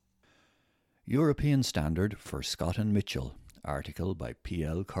European Standard for Scott and Mitchell, article by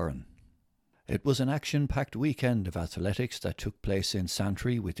P.L. Curran. It was an action-packed weekend of athletics that took place in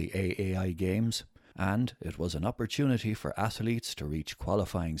Santry with the AAI Games, and it was an opportunity for athletes to reach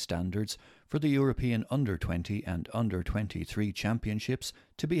qualifying standards for the European Under-20 and Under-23 Championships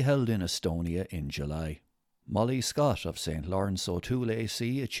to be held in Estonia in July. Molly Scott of St Lawrence O'Toole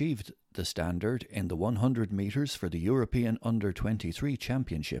AC achieved the standard in the 100 metres for the European Under-23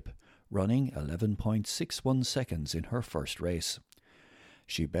 Championship, running 11.61 seconds in her first race.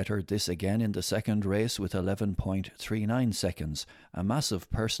 She bettered this again in the second race with 11.39 seconds, a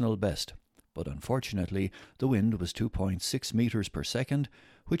massive personal best, but unfortunately the wind was 2.6 metres per second,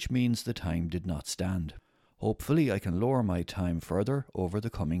 which means the time did not stand. "Hopefully I can lower my time further over the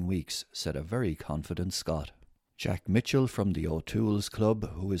coming weeks," said a very confident Scott. Jack Mitchell from the O'Toole's club,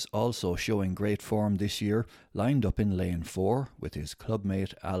 who is also showing great form this year, lined up in lane 4 with his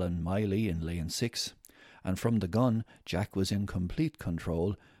clubmate Alan Miley in lane 6, and from the gun Jack was in complete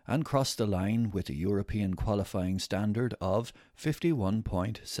control and crossed the line with a European qualifying standard of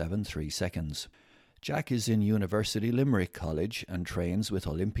 51.73 seconds. Jack is in University Limerick College and trains with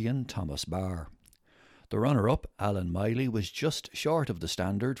Olympian Thomas Barr. The runner-up, Alan Miley, was just short of the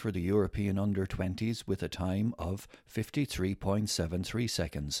standard for the European Under-20s with a time of 53.73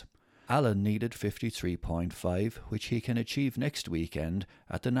 seconds. Alan needed 53.5, which he can achieve next weekend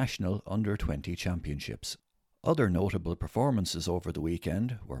at the National Under-20 Championships. Other notable performances over the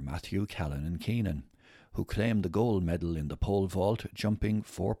weekend were Matthew Callanan-Keenan, who claimed the gold medal in the pole vault, jumping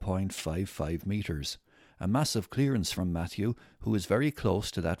 4.55 metres. A massive clearance from Matthew, who is very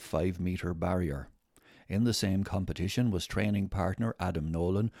close to that 5-metre barrier. In the same competition was training partner Adam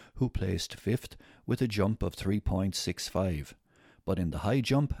Nolan, who placed 5th with a jump of 3.65. But in the high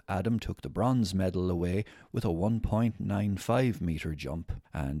jump, Adam took the bronze medal away with a 1.95 metre jump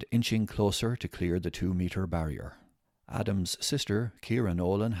and inching closer to clear the 2-metre barrier. Adam's sister, Ciara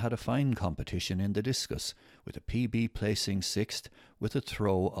Nolan, had a fine competition in the discus, with a PB placing 6th with a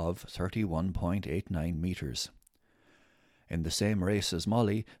throw of 31.89 metres. In the same race as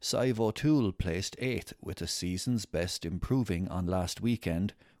Molly, Sive O'Toole placed 8th with a season's best, improving on last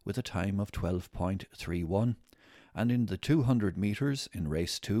weekend with a time of 12.31. And in the 200 metres in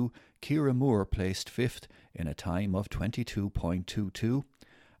race 2, Ciara Moore placed 5th in a time of 22.22,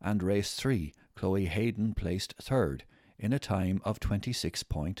 and race 3, Chloe Hayden placed 3rd in a time of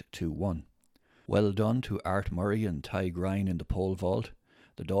 26.21. Well done to Art Murray and Ty Grine in the pole vault,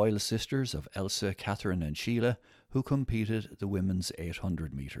 the Doyle sisters of Elsa, Catherine and Sheila, who competed the women's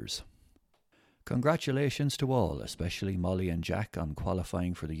 800 metres. Congratulations to all, especially Molly and Jack, on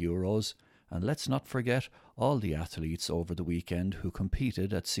qualifying for the Euros, and let's not forget all the athletes over the weekend who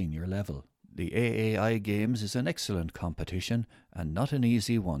competed at senior level. The AAI Games is an excellent competition and not an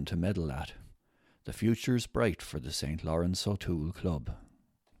easy one to medal at. The future's bright for the St Lawrence O'Toole Club.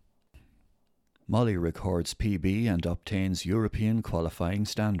 Molly records PB and obtains European qualifying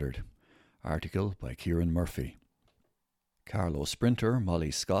standard. Article by Kieran Murphy. Carlow sprinter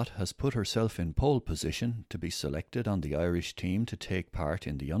Molly Scott has put herself in pole position to be selected on the Irish team to take part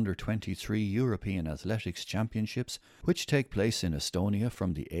in the Under-23 European Athletics Championships, which take place in Estonia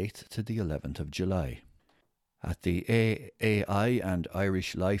from the 8th to the 11th of July. At the AAI and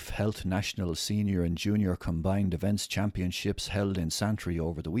Irish Life Health National Senior and Junior Combined Events Championships held in Santry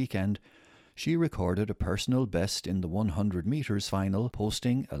over the weekend, she recorded a personal best in the 100 metres final,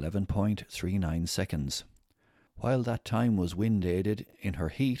 posting 11.39 seconds. While that time was wind-aided, in her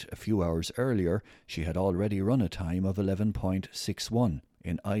heat a few hours earlier she had already run a time of 11.61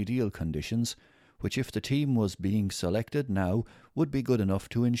 in ideal conditions, which if the team was being selected now would be good enough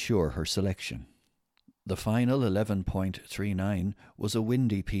to ensure her selection. The final 11.39 was a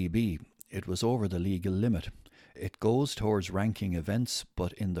windy PB. It was over the legal limit. It goes towards ranking events,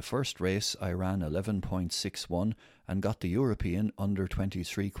 but in the first race I ran 11.61 and got the European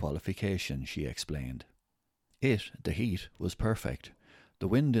Under-23 qualification, she explained. The heat, was perfect. The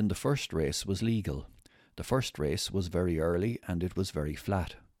wind in the first race was legal. The first race was very early and it was very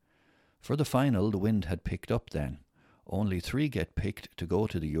flat. For the final the wind had picked up then. Only 3 get picked to go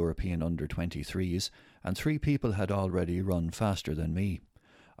to the European Under-23s, and 3 people had already run faster than me.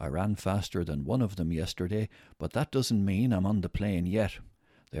 I ran faster than one of them yesterday, but that doesn't mean I'm on the plane yet.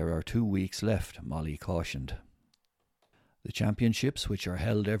 There are 2 weeks left, Molly cautioned. The championships, which are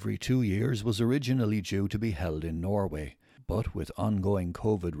held every 2 years, was originally due to be held in Norway, but with ongoing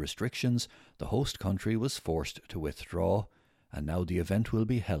COVID restrictions, the host country was forced to withdraw, and now the event will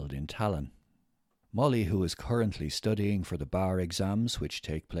be held in Tallinn. Molly, who is currently studying for the bar exams, which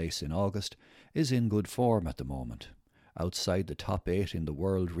take place in August, is in good form at the moment. Outside the top 8 in the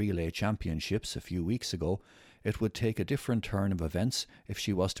World Relay Championships a few weeks ago, it would take a different turn of events if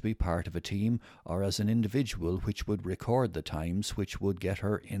she was to be part of a team or as an individual which would record the times which would get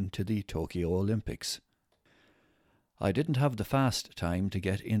her into the Tokyo Olympics. I didn't have the fast time to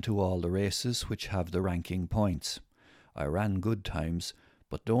get into all the races which have the ranking points. I ran good times,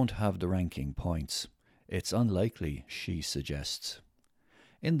 but don't have the ranking points. It's unlikely, she suggests.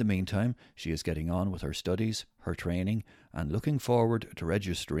 In the meantime, she is getting on with her studies, her training, and looking forward to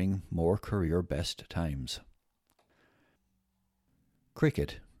registering more career best times.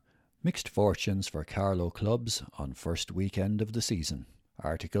 Cricket. Mixed fortunes for Carlow clubs on first weekend of the season.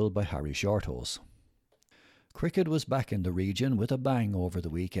 Article by Harry Shorthose. Cricket was back in the region with a bang over the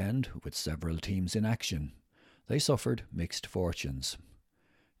weekend, with several teams in action. They suffered mixed fortunes.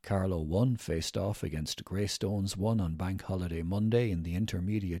 Carlow 1 faced off against Greystones 1 on Bank Holiday Monday in the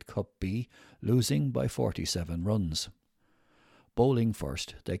Intermediate Cup B, losing by 47 runs. Bowling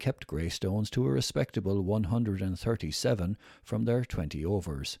first, they kept Greystones to a respectable 137 from their 20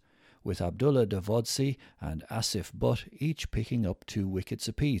 overs, with Abdullah Davodsi and Asif Butt each picking up 2 wickets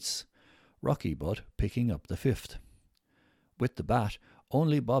apiece, Rocky Butt picking up the 5th. With the bat,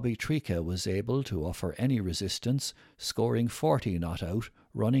 only Bobby Trika was able to offer any resistance, scoring 40 not out,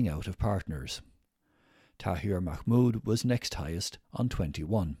 running out of partners. Tahir Mahmood was next highest on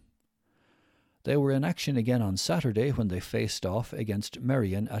 21. They were in action again on Saturday when they faced off against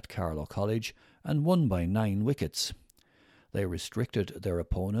Merrion at Carlow College and won by 9 wickets. They restricted their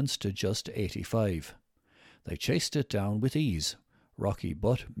opponents to just 85. They chased it down with ease, Rocky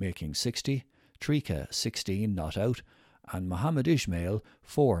Butt making 60, Trika 16 not out, and Mohammed Ismail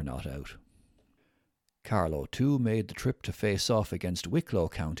 4 not out. Carlow 2 made the trip to face off against Wicklow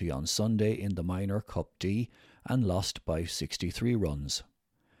County on Sunday in the Minor Cup D and lost by 63 runs.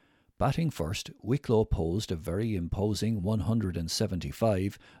 Batting first, Wicklow posed a very imposing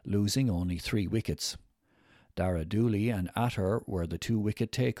 175, losing only 3 wickets. Dara Dooley and Attar were the 2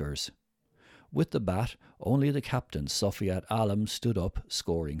 wicket takers. With the bat, only the captain Sofiat Alam stood up,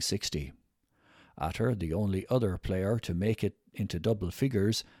 scoring 60. Attar the only other player to make it into double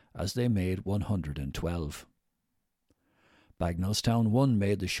figures, as they made 112. Bagnallstown 1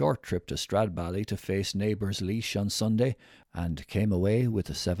 made the short trip to Stradbally to face neighbours Laois on Sunday and came away with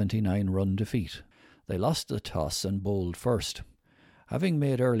a 79-run defeat. They lost the toss and bowled first. Having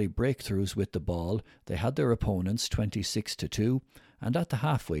made early breakthroughs with the ball, they had their opponents 26-2, and at the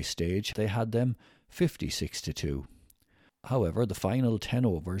halfway stage they had them 56-2. However, the final 10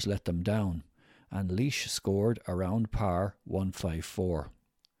 overs let them down, and Laois scored around par 154.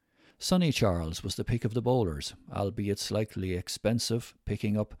 Sonny Charles was the pick of the bowlers, albeit slightly expensive,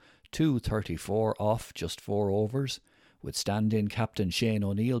 picking up 234 off just 4 overs, with stand-in captain Shane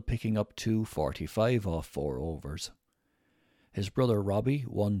O'Neill picking up 245 off 4 overs. His brother Robbie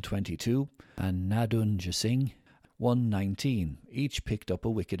 122 and Nadun Jasingh 119, each picked up a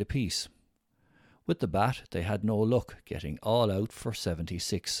wicket apiece. With the bat they had no luck, getting all out for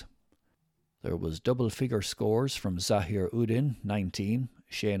 76. There was double-figure scores from Zahir Uddin 19,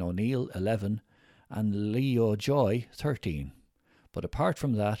 Shane O'Neill 11 and Leo Joy 13, but apart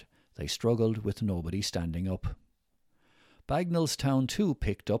from that they struggled with nobody standing up. Bagnallstown 2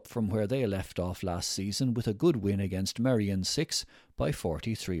 picked up from where they left off last season with a good win against Merrion 6 by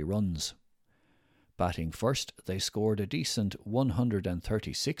 43 runs. Batting first, they scored a decent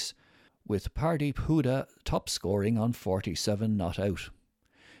 136, with Pardeep Huda top scoring on 47 not out.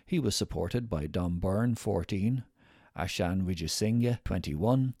 He was supported by Dom Byrne 14, Ashan Vijayasinghe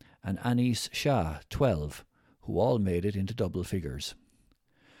 21 and Anis Shah 12, who all made it into double figures.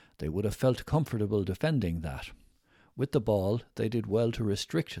 They would have felt comfortable defending that. With the ball, they did well to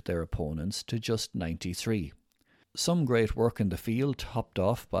restrict their opponents to just 93. Some great work in the field, topped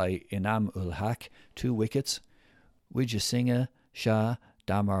off by Inam ul Haq 2 wickets, Vijayasinghe, Shah,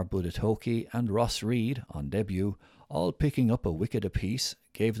 Damar Budatoki and Ross Reid on debut, all picking up a wicket apiece,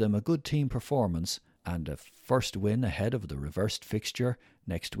 gave them a good team performance and a first win ahead of the reversed fixture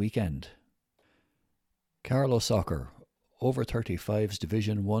next weekend. Carlow Soccer, over 35's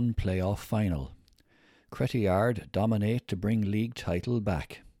Division 1 playoff final. Cretillard dominate to bring league title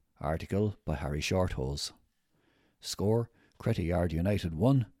back. Article by Harry Shorthose. Score, Cretillard United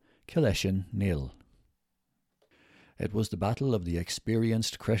 1, Killeshin 0. It was the battle of the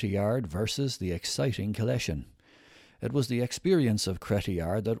experienced Cretillard versus the exciting Killeshin. It was the experience of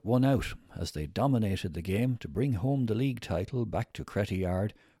Cretillard that won out, as they dominated the game to bring home the league title back to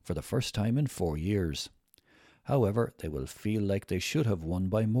Cretillard for the first time in 4 years. However, they will feel like they should have won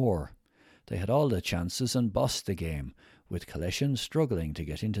by more. They had all the chances and bossed the game, with Killeshin struggling to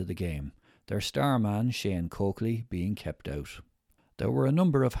get into the game, their star man Shane Coakley being kept out. There were a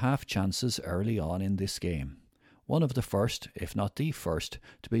number of half chances early on in this game, one of the first, if not the first,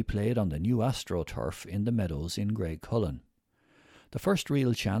 to be played on the new AstroTurf in the Meadows in Graiguecullen. The first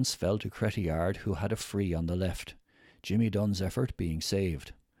real chance fell to Cretillard, who had a free on the left, Jimmy Dunn's effort being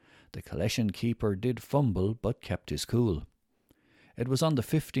saved. The Collection keeper did fumble but kept his cool. It was on the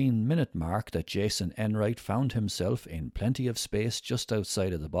 15-minute mark that Jason Enright found himself in plenty of space just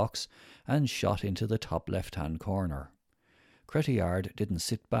outside of the box and shot into the top left-hand corner. Cretillard didn't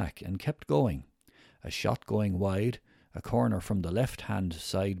sit back and kept going. A shot going wide, a corner from the left-hand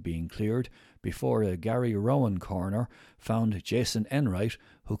side being cleared before a Gary Rowan corner found Jason Enright,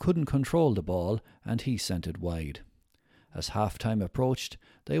 who couldn't control the ball, and he sent it wide. As half-time approached,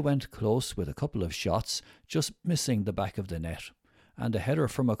 they went close with a couple of shots, just missing the back of the net, and a header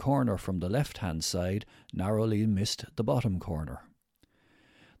from a corner from the left-hand side narrowly missed the bottom corner.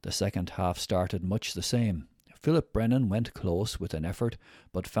 The second half started much the same. Philip Brennan went close with an effort,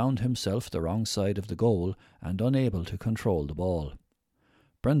 but found himself the wrong side of the goal and unable to control the ball.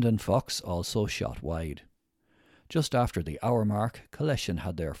 Brendan Fox also shot wide. Just after the hour mark, Collection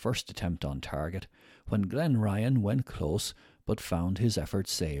had their first attempt on target, when Glenn Ryan went close but found his effort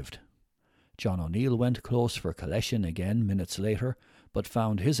saved. John O'Neill went close for Collection again minutes later, but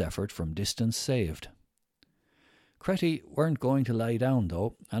found his effort from distance saved. Cretty weren't going to lie down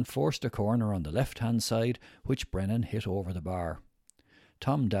though, and forced a corner on the left-hand side, which Brennan hit over the bar.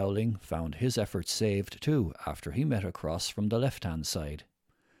 Tom Dowling found his effort saved too after he met a cross from the left-hand side.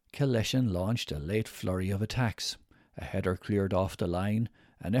 Collection launched a late flurry of attacks. A header cleared off the line,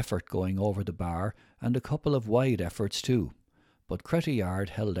 an effort going over the bar, and a couple of wide efforts too. But Cretillard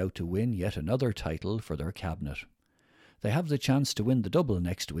held out to win yet another title for their cabinet. They have the chance to win the double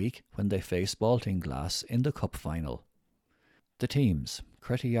next week when they face Baltinglass in the Cup final. The teams: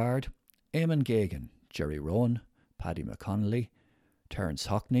 Cretillard, Eamon Gagan, Jerry Rowan, Paddy McConnelly, Terence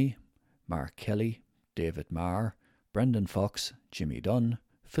Hockney, Mark Kelly, David Marr, Brendan Fox, Jimmy Dunn,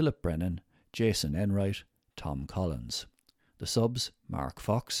 Philip Brennan, Jason Enright, Tom Collins. The subs: Mark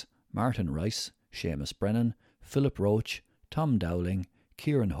Fox, Martin Rice, Seamus Brennan, Philip Roach, Tom Dowling,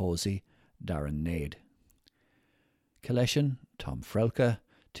 Kieran Hosey, Darren Nade. Collection: Tom Frelka,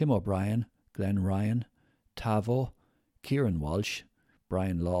 Tim O'Brien, Glenn Ryan, Tavo, Kieran Walsh,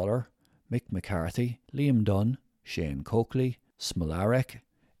 Brian Lawler, Mick McCarthy, Liam Dunn, Shane Coakley, Smolarek,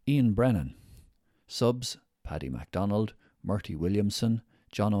 Ian Brennan. Subs: Paddy MacDonald, Murty Williamson,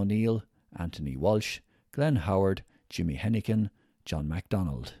 John O'Neill, Anthony Walsh, Glenn Howard, Jimmy Hennigan, John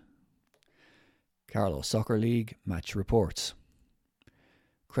MacDonald. Carlow Soccer League match reports.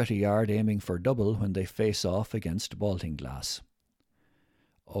 Cretillard aiming for double when they face off against Baltinglass.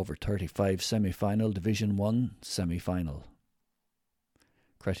 Over 35 semi-final Division 1 semi-final.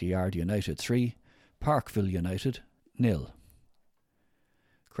 Cretillard United 3, Parkville United 0.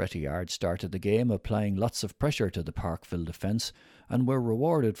 Cretillard started the game applying lots of pressure to the Parkville defence and were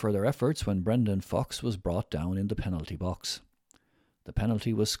rewarded for their efforts when Brendan Fox was brought down in the penalty box. The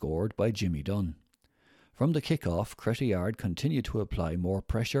penalty was scored by Jimmy Dunn. From the kick-off, Cretillard continued to apply more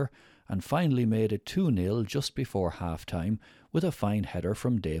pressure and finally made it 2-0 just before half-time with a fine header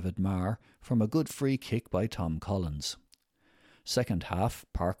from David Marr from a good free kick by Tom Collins. Second half,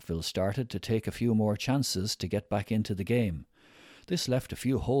 Parkville started to take a few more chances to get back into the game. This left a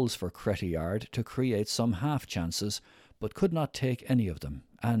few holes for Cretillard to create some half chances, but could not take any of them,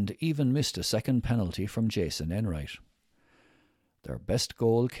 and even missed a second penalty from Jason Enright. Their best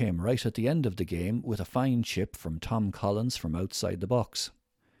goal came right at the end of the game with a fine chip from Tom Collins from outside the box.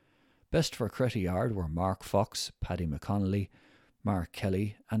 Best for Cretillard were Mark Fox, Paddy McConnelly, Mark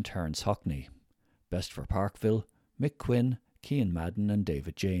Kelly and Terence Hockney. Best for Parkville, Mick Quinn, Cian Madden and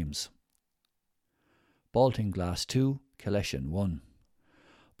David James. Baltinglass 2, Collection 1.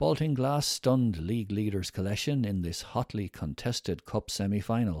 Baltinglass stunned league leaders Collection in this hotly contested cup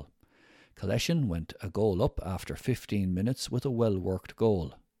semi-final. Collection went a goal up after 15 minutes with a well-worked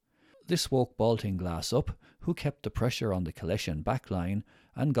goal. This woke Baltinglass up, who kept the pressure on the Collection backline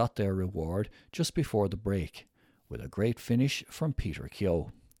and got their reward just before the break, with a great finish from Peter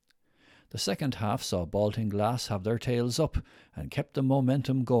Keogh. The second half saw Baltinglass have their tails up and kept the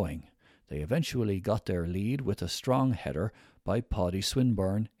momentum going. They eventually got their lead with a strong header by Paddy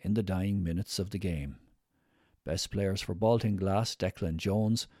Swinburne in the dying minutes of the game. Best players for Baltinglass: Declan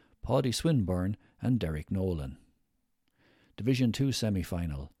Jones, Paddy Swinburne and Derek Nolan. Division 2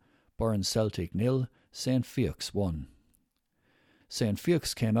 semi-final: Burren Celtic 0, St. Fiach's 1. St.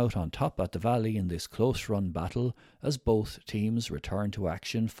 Fiach's came out on top at the Valley in this close-run battle as both teams returned to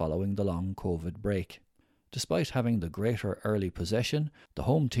action following the long COVID break. Despite having the greater early possession, the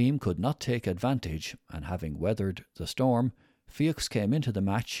home team could not take advantage, and having weathered the storm, Fuchs came into the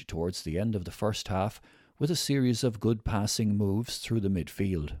match towards the end of the first half with a series of good passing moves through the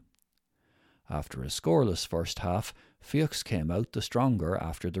midfield. After a scoreless first half, Fuchs came out the stronger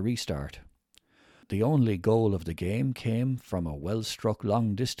after the restart. The only goal of the game came from a well-struck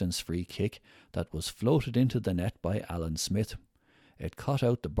long-distance free kick that was floated into the net by Alan Smith. It caught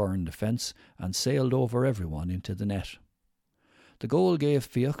out the Burn defence and sailed over everyone into the net. The goal gave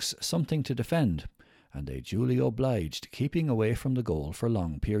Fuchs something to defend, and they duly obliged, keeping away from the goal for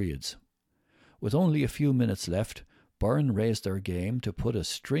long periods. With only a few minutes left, Burn raised their game to put a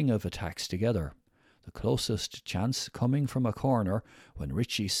string of attacks together, the closest chance coming from a corner when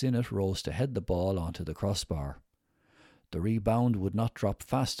Richie Sinnott rose to head the ball onto the crossbar. The rebound would not drop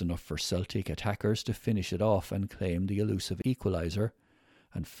fast enough for Celtic attackers to finish it off and claim the elusive equaliser,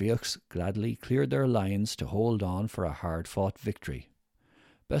 and Fuchs gladly cleared their lines to hold on for a hard-fought victory.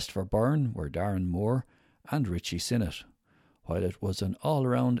 Best for Burn were Darren Moore and Richie Sinnott, while it was an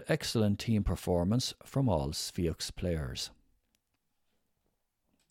all-round excellent team performance from all Fuchs players.